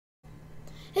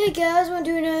Hey guys, want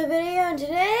to do another video, and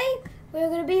today we're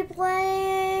going to be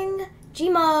playing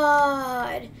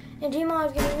Gmod. And Gmod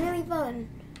is going to be really fun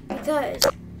because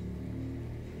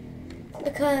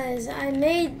I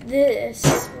made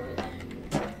this.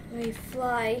 Let me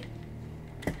fly.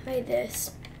 I made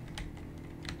this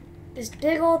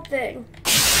big old thing,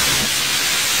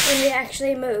 and it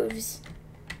actually moves.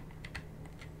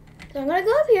 So I'm going to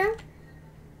go up here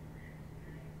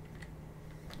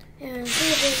and see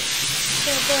if it's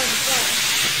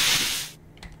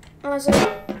also,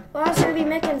 we're also going to be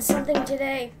making something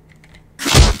today.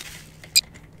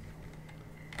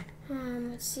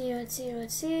 Let's see.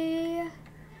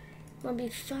 We'll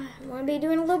be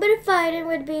doing a little bit of fighting.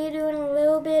 We'll be doing a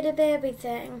little bit of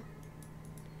everything.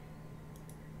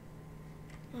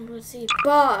 Let's see.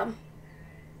 Bomb.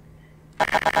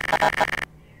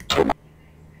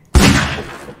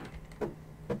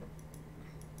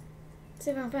 See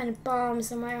if I can find a bomb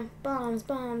somewhere. Bombs.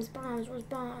 Where's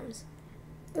bombs?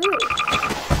 Ooh.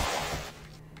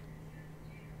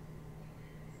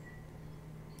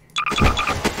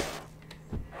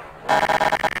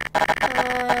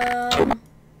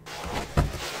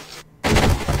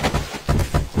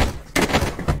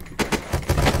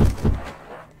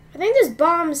 I think there's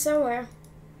bombs somewhere.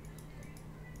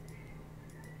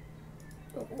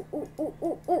 Ooh.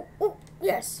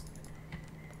 Yes.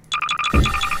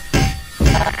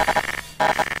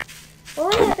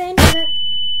 What happened?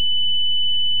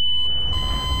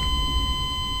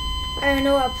 I don't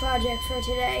know our project for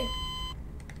today.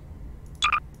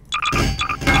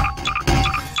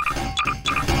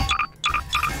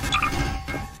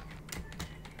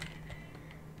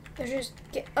 Let's just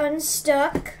get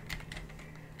unstuck.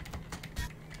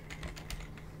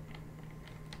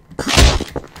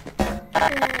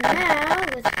 And now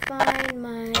let's find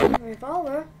my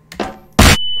revolver.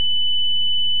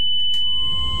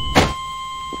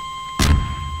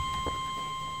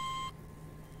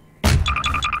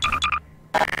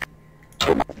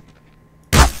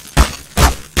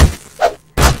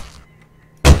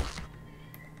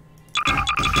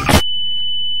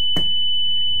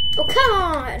 Oh, come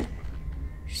on!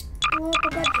 Just blow up a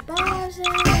bunch of bombs in,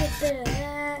 a bit of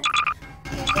that.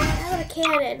 How about a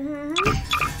cannon?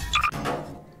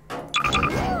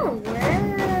 Oh, wow.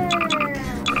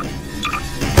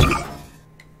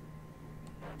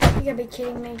 You gotta be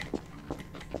kidding me.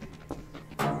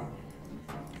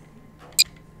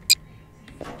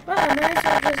 Well, I might as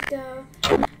well just go.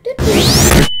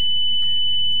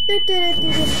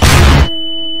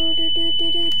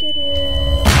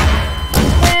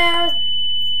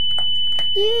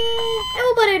 Yeah,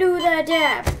 everybody do that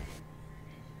dab.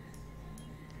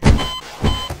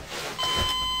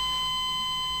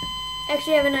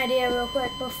 Actually, I have an idea real quick.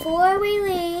 Before we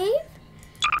leave,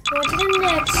 go to the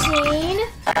next scene.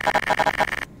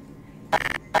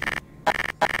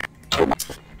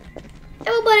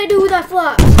 Everybody do that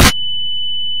flop.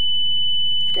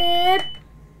 Bip.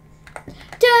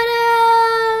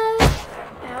 Ta-da!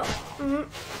 Ow.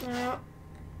 No.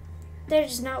 They're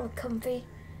just not comfy.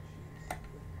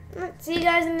 See you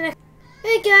guys in the next.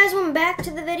 Hey guys, welcome back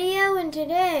to the video, and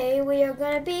today we are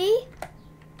gonna be,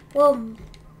 welcome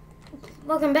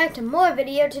back to more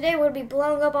video. Today we'll be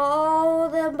blowing up all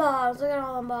the bombs. Look at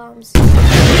all the bombs.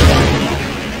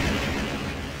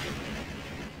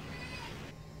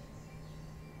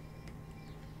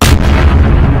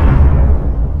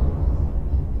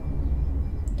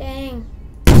 Dang.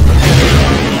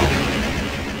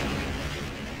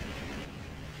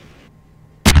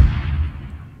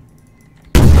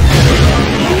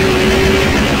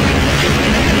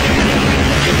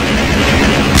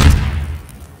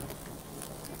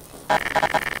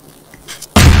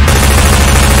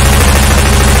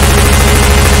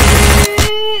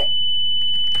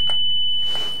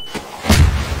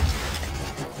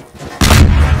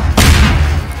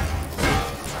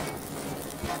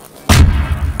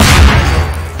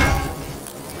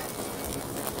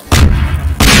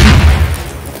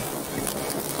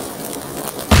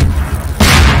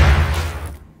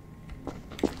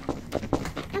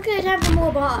 Okay, time for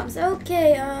more bombs.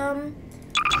 Okay,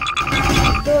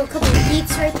 throw a couple of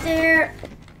yeets right there.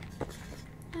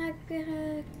 I got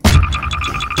a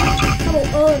couple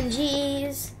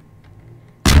OMGs,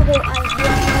 couple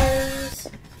IPOs,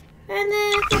 and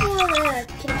then a couple of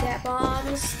kitty cat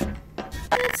bombs.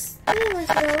 Let's go,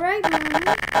 right?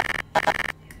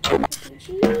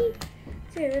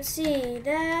 Okay, let's see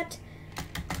that.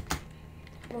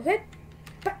 Okay.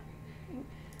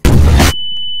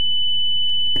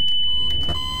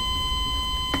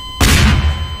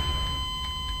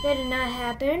 That did not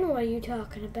happen. What are you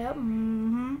talking about?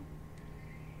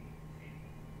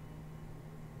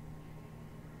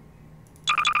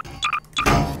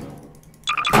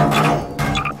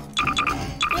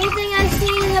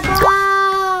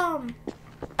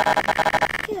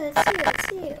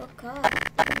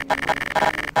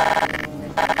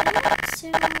 So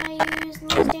I use the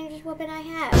most dangerous weapon I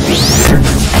have.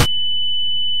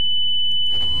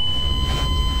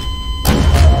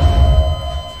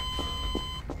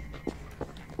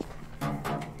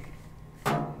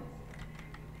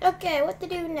 Okay, what to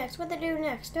do next? What to do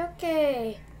next?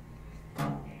 Okay.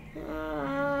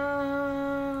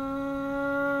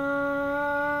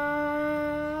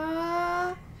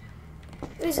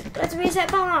 Let's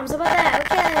reset bombs. How about that?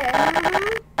 Okay.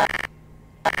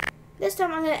 This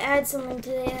time I'm gonna add something to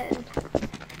the end.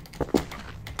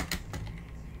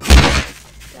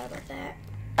 Sorry about that.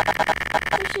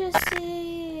 Let's just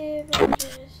see if I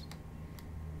just.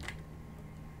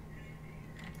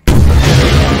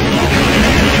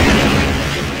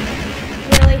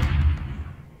 Really?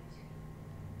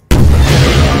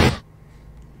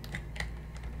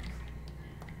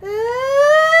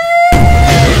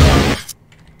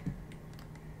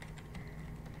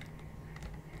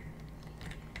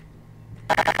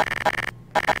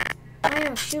 I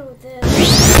don't shoot with this.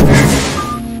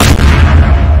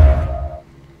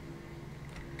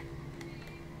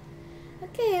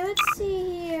 Okay, let's see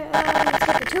here. Let's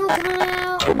get the tool coming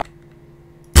out.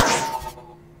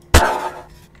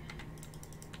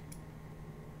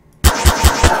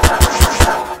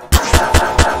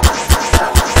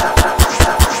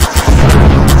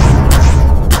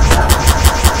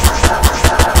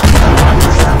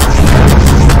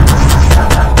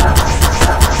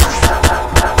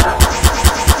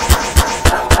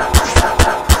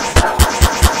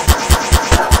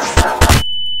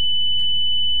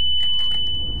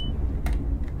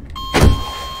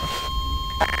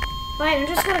 Fine, I'm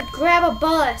just gonna grab a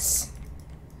bus.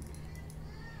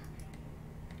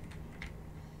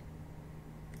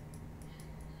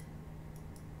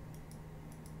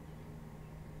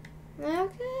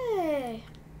 Okay.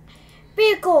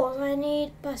 Vehicles. I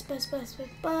need bus.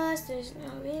 There's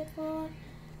no vehicle.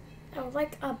 I would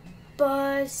like a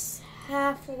bus.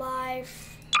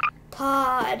 Half-Life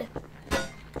pod.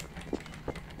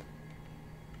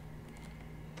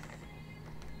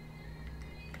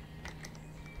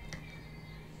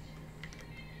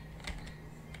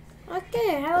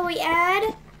 Okay, how about we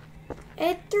add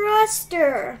a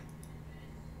thruster?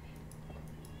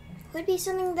 Would be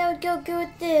something that would go good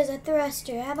with this, a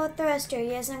thruster. How about thruster?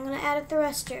 Yes, I'm gonna add a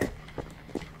thruster.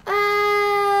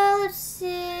 Let's see.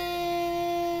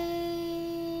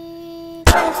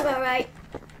 That looks about right.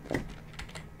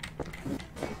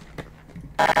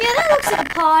 Yeah, that looks like a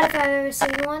pod if I've ever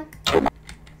seen one.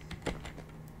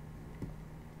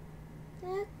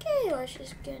 Okay, let's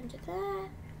just get into that.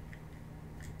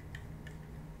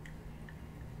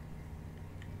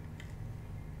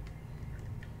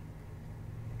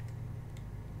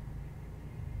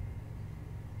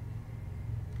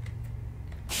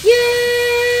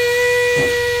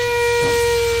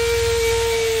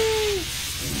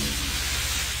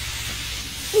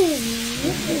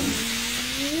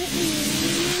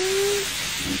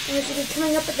 As you be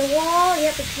coming up at the wall, you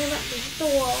have to climb up to the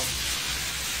wall.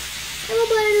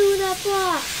 Everybody do that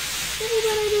block.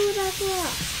 Everybody do that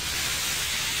block.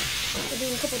 We're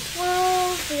doing a couple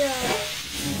twirls. We are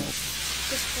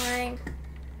just playing.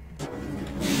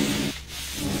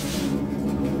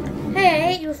 Hey, I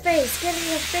hate your face. Get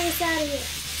your face out of here.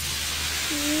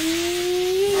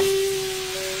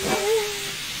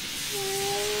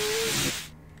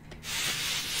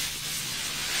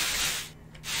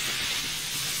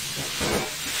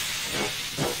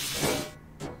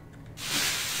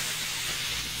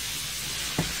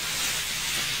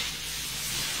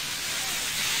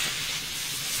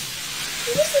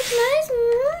 This looks nice.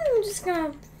 I'm just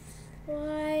gonna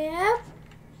fly up.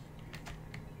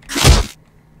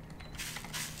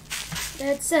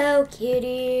 That's so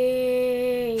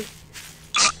kitty.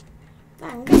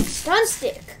 I'm gonna stun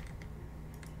stick.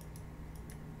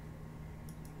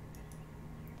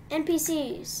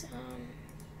 NPCs.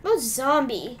 Oh,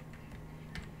 zombie.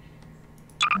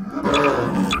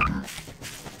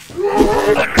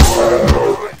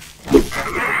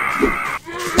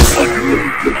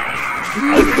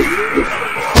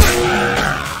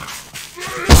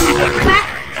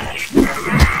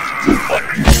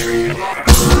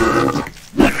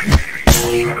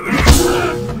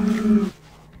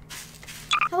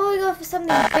 How about we go for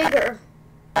something bigger?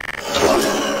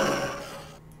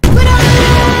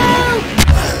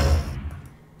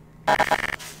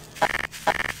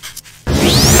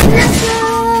 Let's go!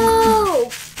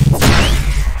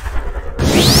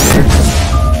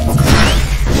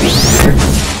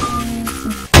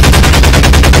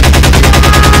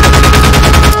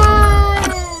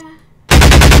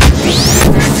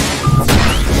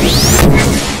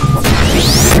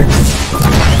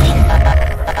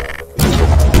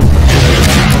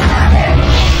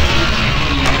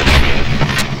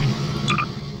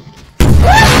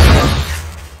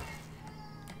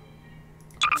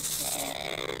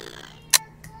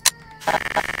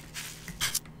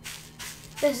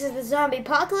 zombie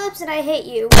apocalypse, and I hate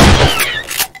you.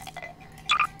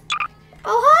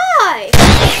 Oh, hi!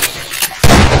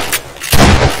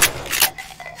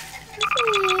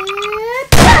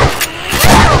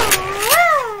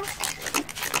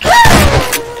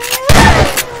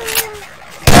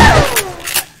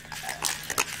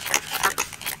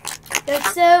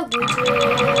 That's so good.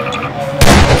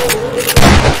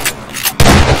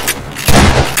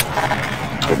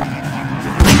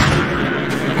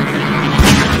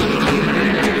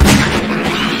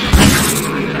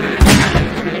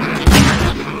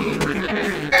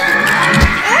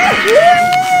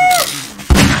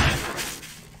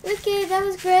 Okay, that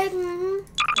was great.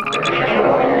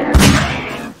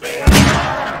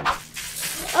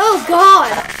 Oh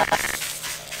God!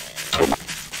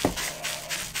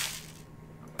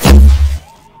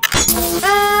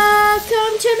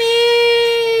 Come to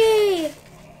me!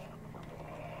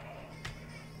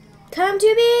 Come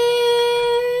to me!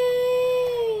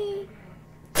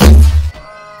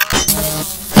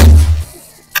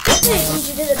 Pay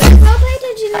attention to the basketball. Pay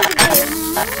attention to the game.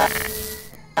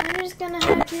 I'm just gonna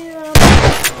have to.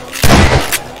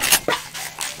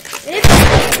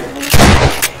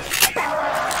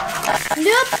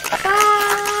 Nope.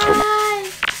 Bye.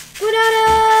 Good auto.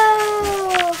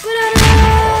 Good auto.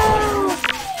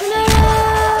 Good auto.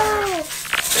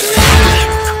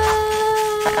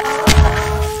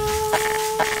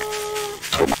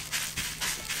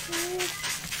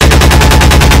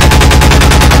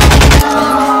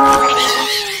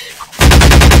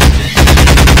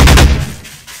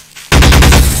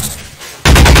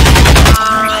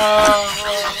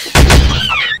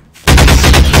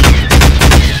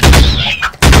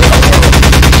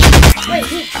 Wait,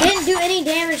 he didn't do any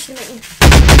damage to me.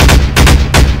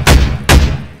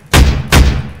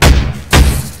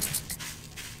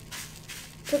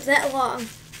 Took that long.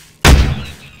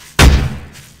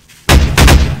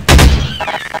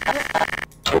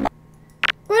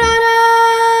 Grotto!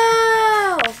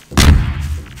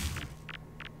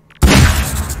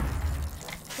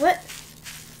 What?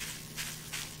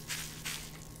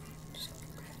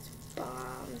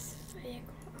 Bombs.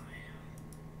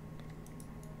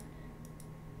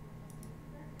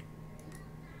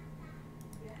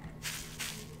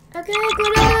 Okay,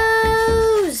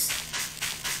 Grottos!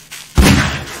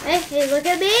 Hey, look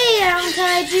at me! I'm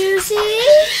kind of juicy!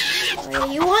 Oh, yeah,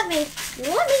 you want me? You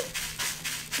want me?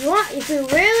 If you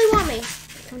really want me,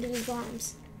 come to these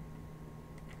bombs.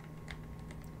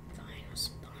 Fine, I'll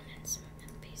spawn in some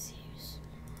NPCs.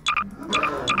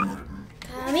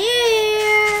 Come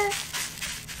here!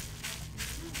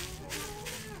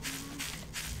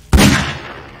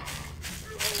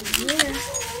 Come here.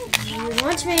 You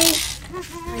want me?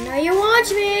 I know you want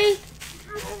me.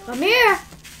 Come here.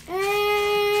 And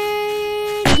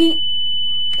yeet.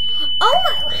 Oh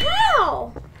my,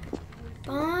 how?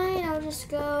 Fine, I'll just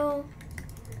go.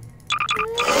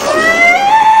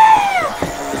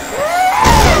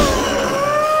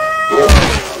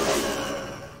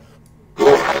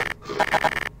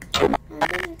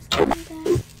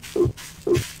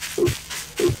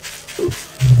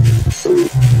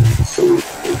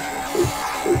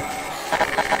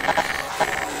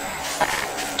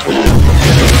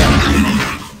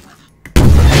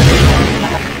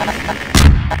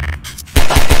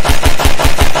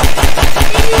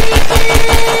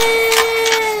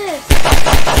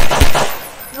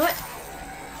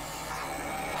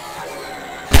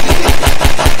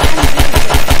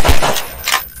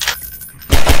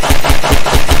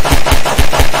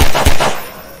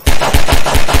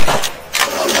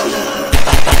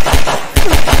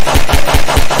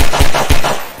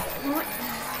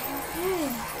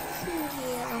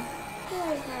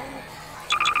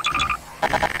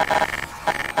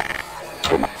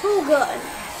 Too good.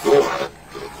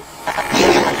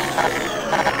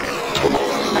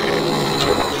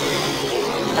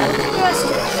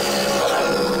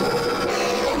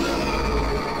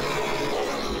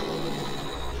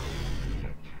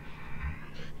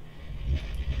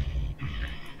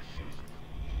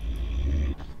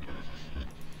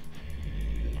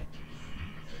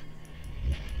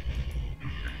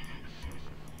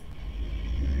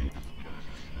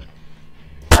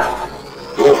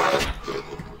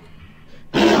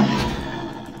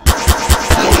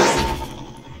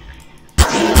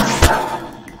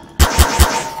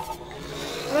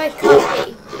 Alright,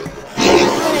 copy.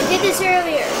 I did this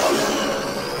earlier.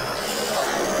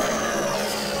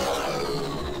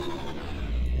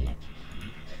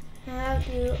 How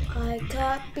do I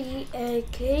copy a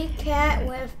kitty cat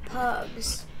with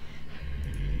pugs?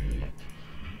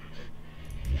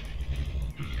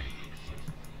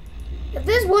 If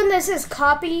there's one that says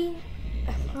copy,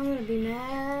 I'm gonna be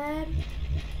mad.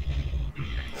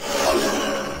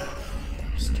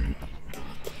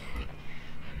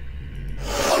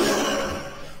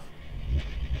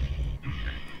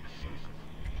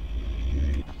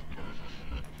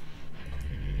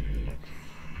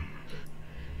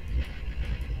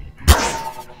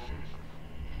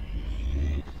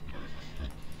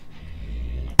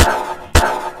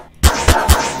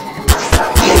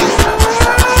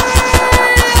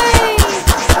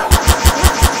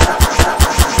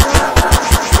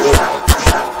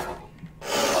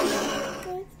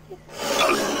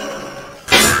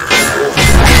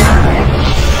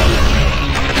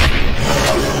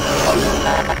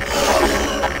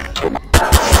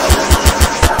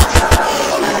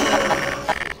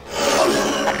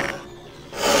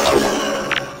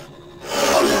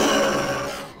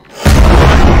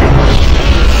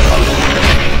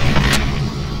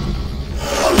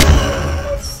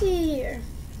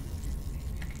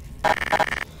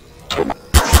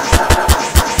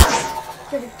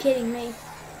 You're kidding me.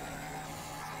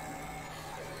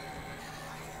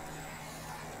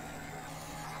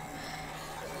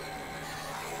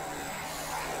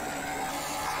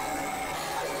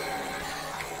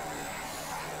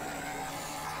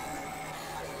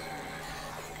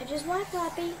 I just want a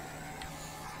copy.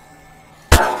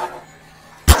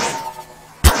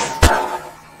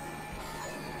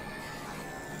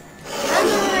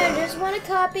 I just want a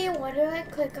copy. What do I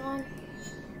click on?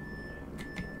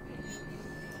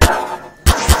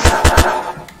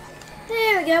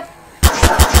 There we go. Let's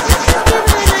give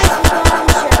it a nice long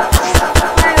show.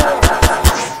 Fireworks.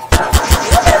 A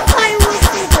little bit of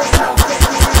fireworks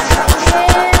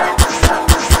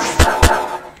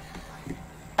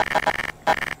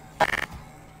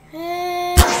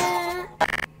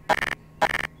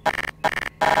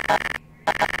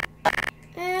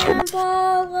and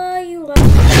Paula, you love me.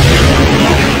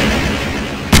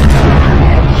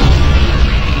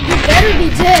 You better be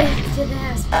dead to the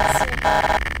house.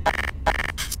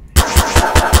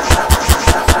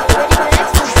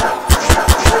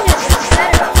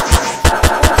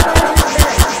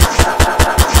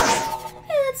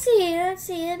 Let's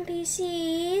see,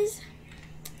 NPCs.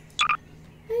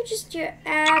 They're just your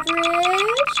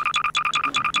average.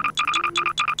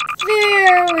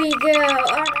 There we go.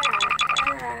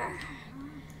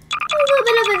 A little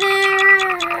bit over there.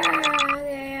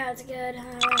 Okay, yeah, that's good.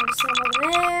 Some over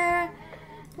there.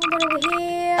 A little bit over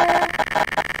here.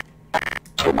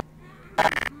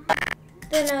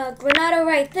 Then a Granada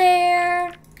right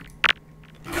there.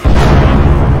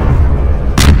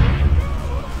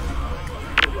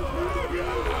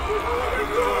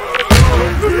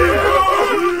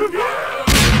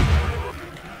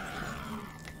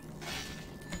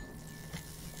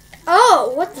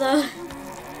 Oh, what the?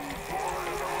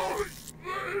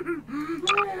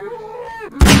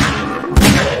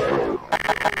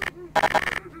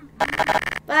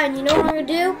 Fine, you know what I'm gonna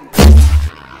do?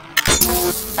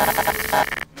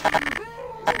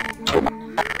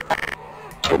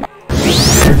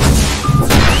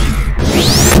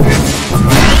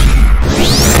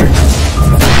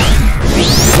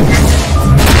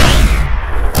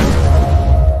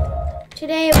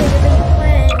 Today we're gonna be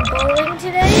playing bowling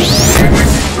today.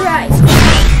 Right.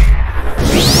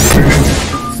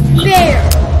 Bear.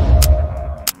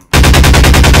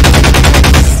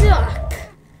 Suck.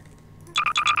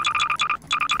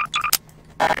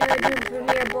 We're doing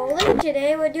Premier Bowling.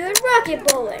 Today we're doing Rocket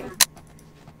Bowling.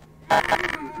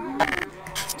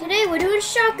 Today we're doing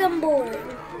Shotgun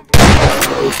Bowling.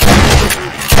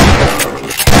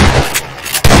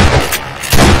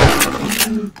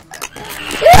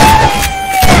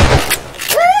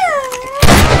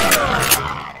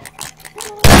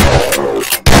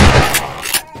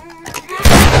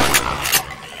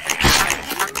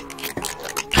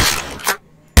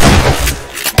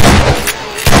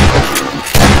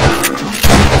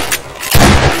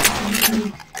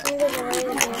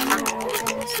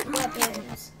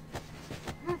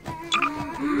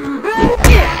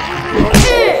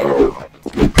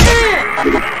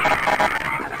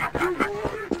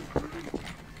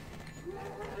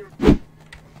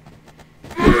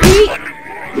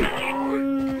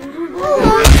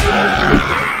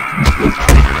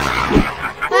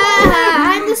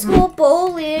 I'm the school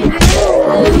bowling, you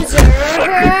loser.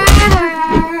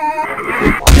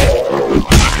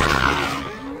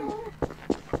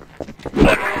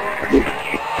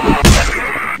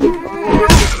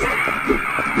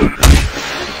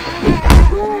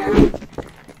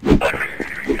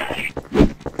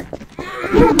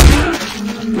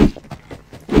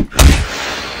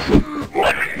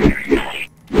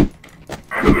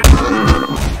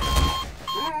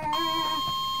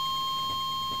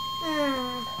 I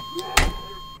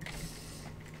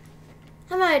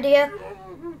have an idea.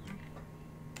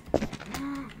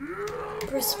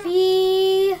 Press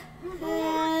B.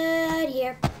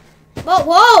 Here. Whoa,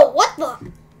 whoa! What the?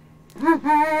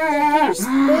 Can you just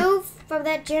move from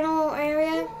that general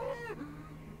area?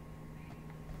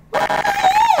 What the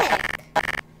heck?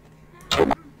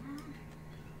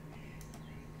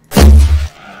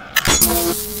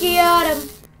 Got him.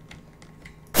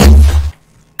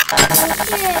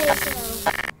 Okay, so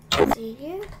let's see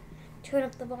here. Turn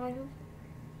up the volume.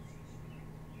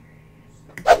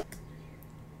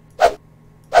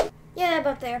 Yeah,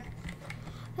 about there.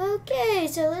 Okay,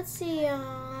 so let's see.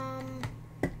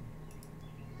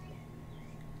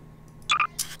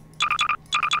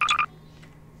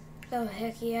 Oh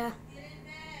heck yeah.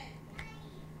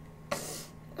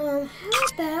 How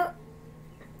about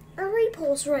a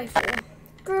repulse rifle?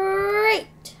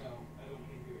 Great.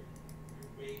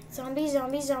 Zombie,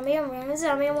 zombie, zombie, I'm running a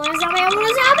zombie, I want a zombie, I want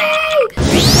a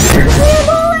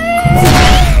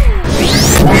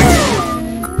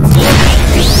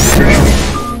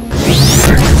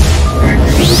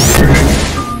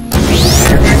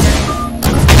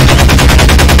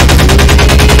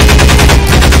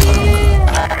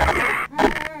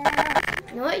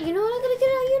You know what? You know what I'm gonna get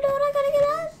out? You know what I'm gonna get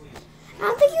out? I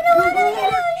don't think you know what I'm gonna get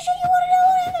out. You sure you wanna know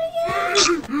what I'm gonna get out?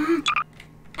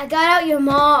 I got out your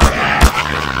mom.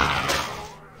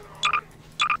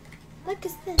 What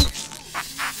is this?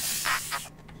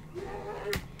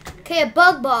 Okay, a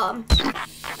bug bomb.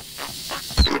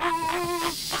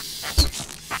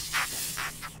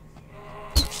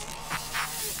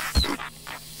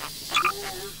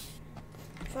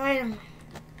 Fine.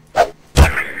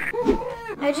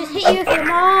 I just hit you with your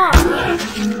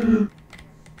mom.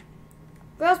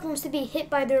 Girls wants to be hit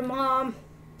by their mom.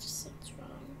 Just sounds wrong.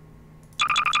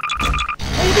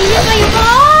 You be hit by your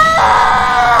mom!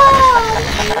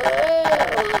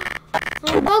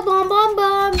 Bum bum bum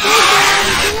bum. Eat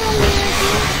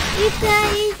that,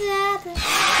 eat that.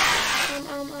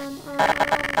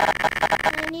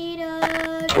 I need a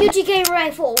Gucci Gang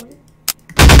rifle.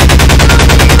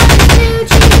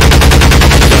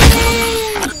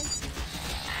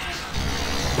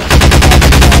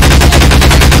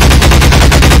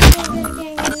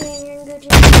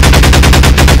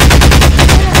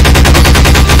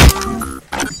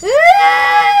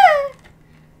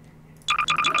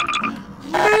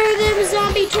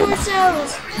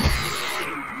 Torsos.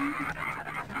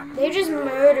 They just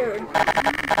murdered.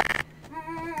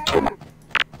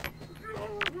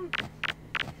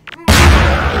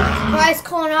 Surprise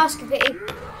colonoscopy.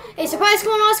 A surprise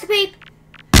colonoscopy.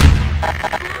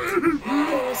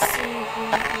 Let's see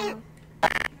here.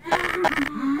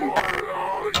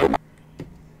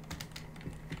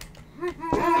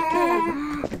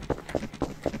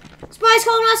 Surprise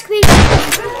colonoscopy.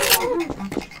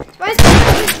 Surprise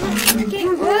colonoscopy. Get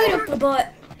right up the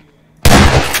butt.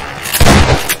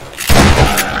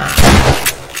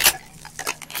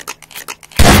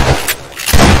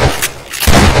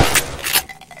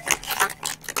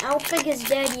 I don't think it's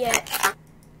dead yet. I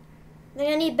think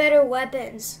I need better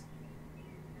weapons.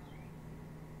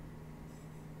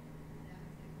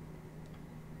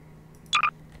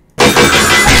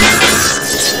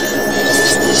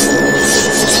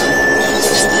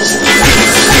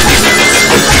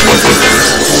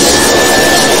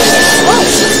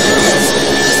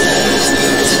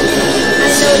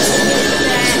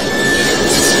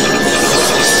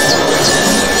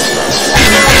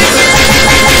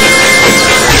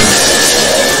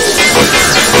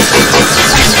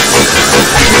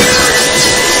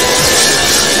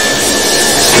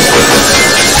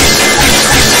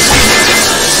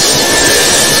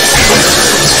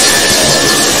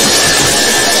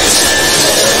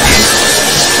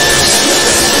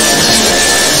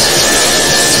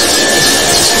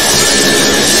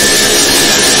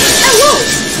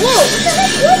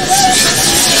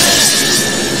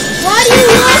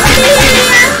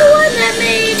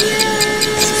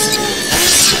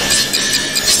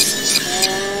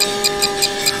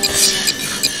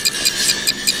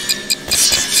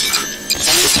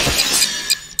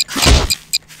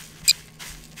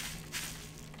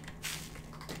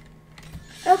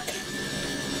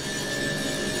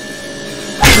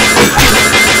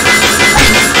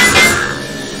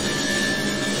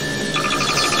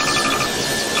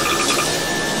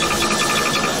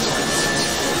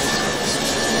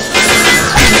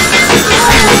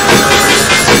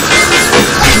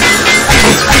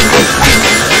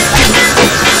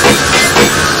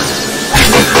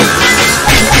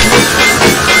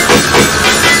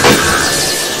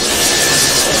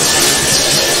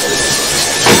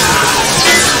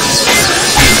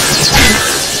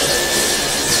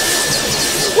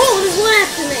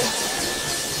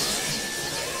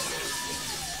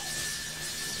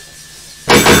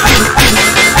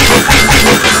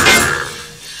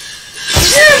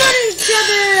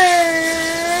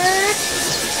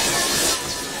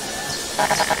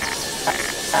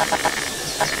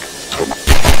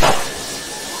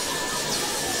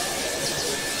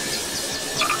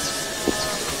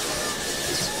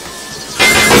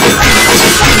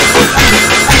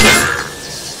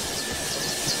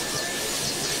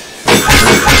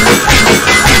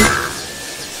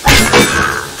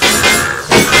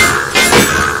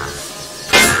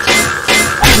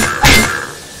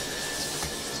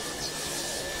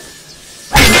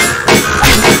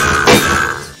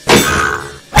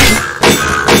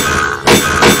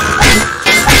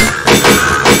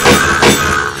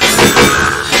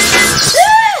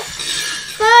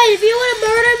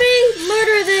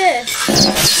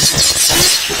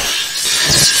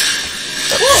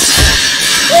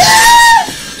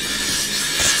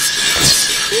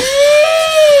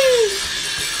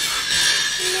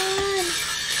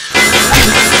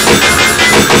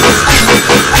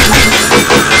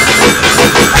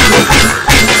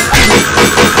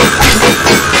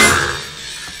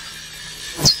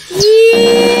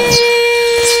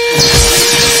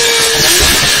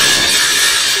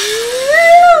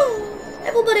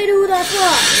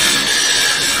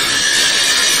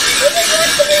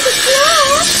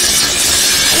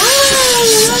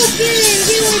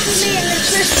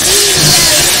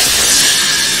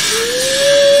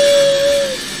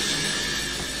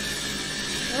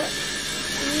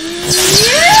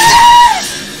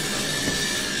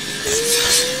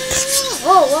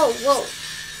 Whoa.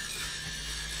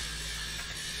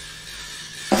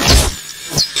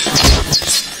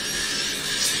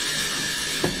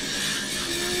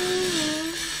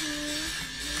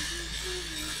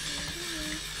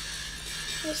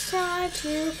 It's time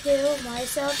to kill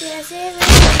myself, yes, every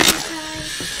time.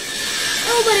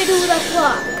 Nobody do the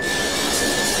clock.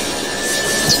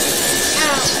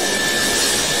 Ow.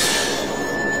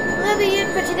 That'll be it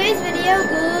for today's video.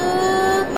 Good.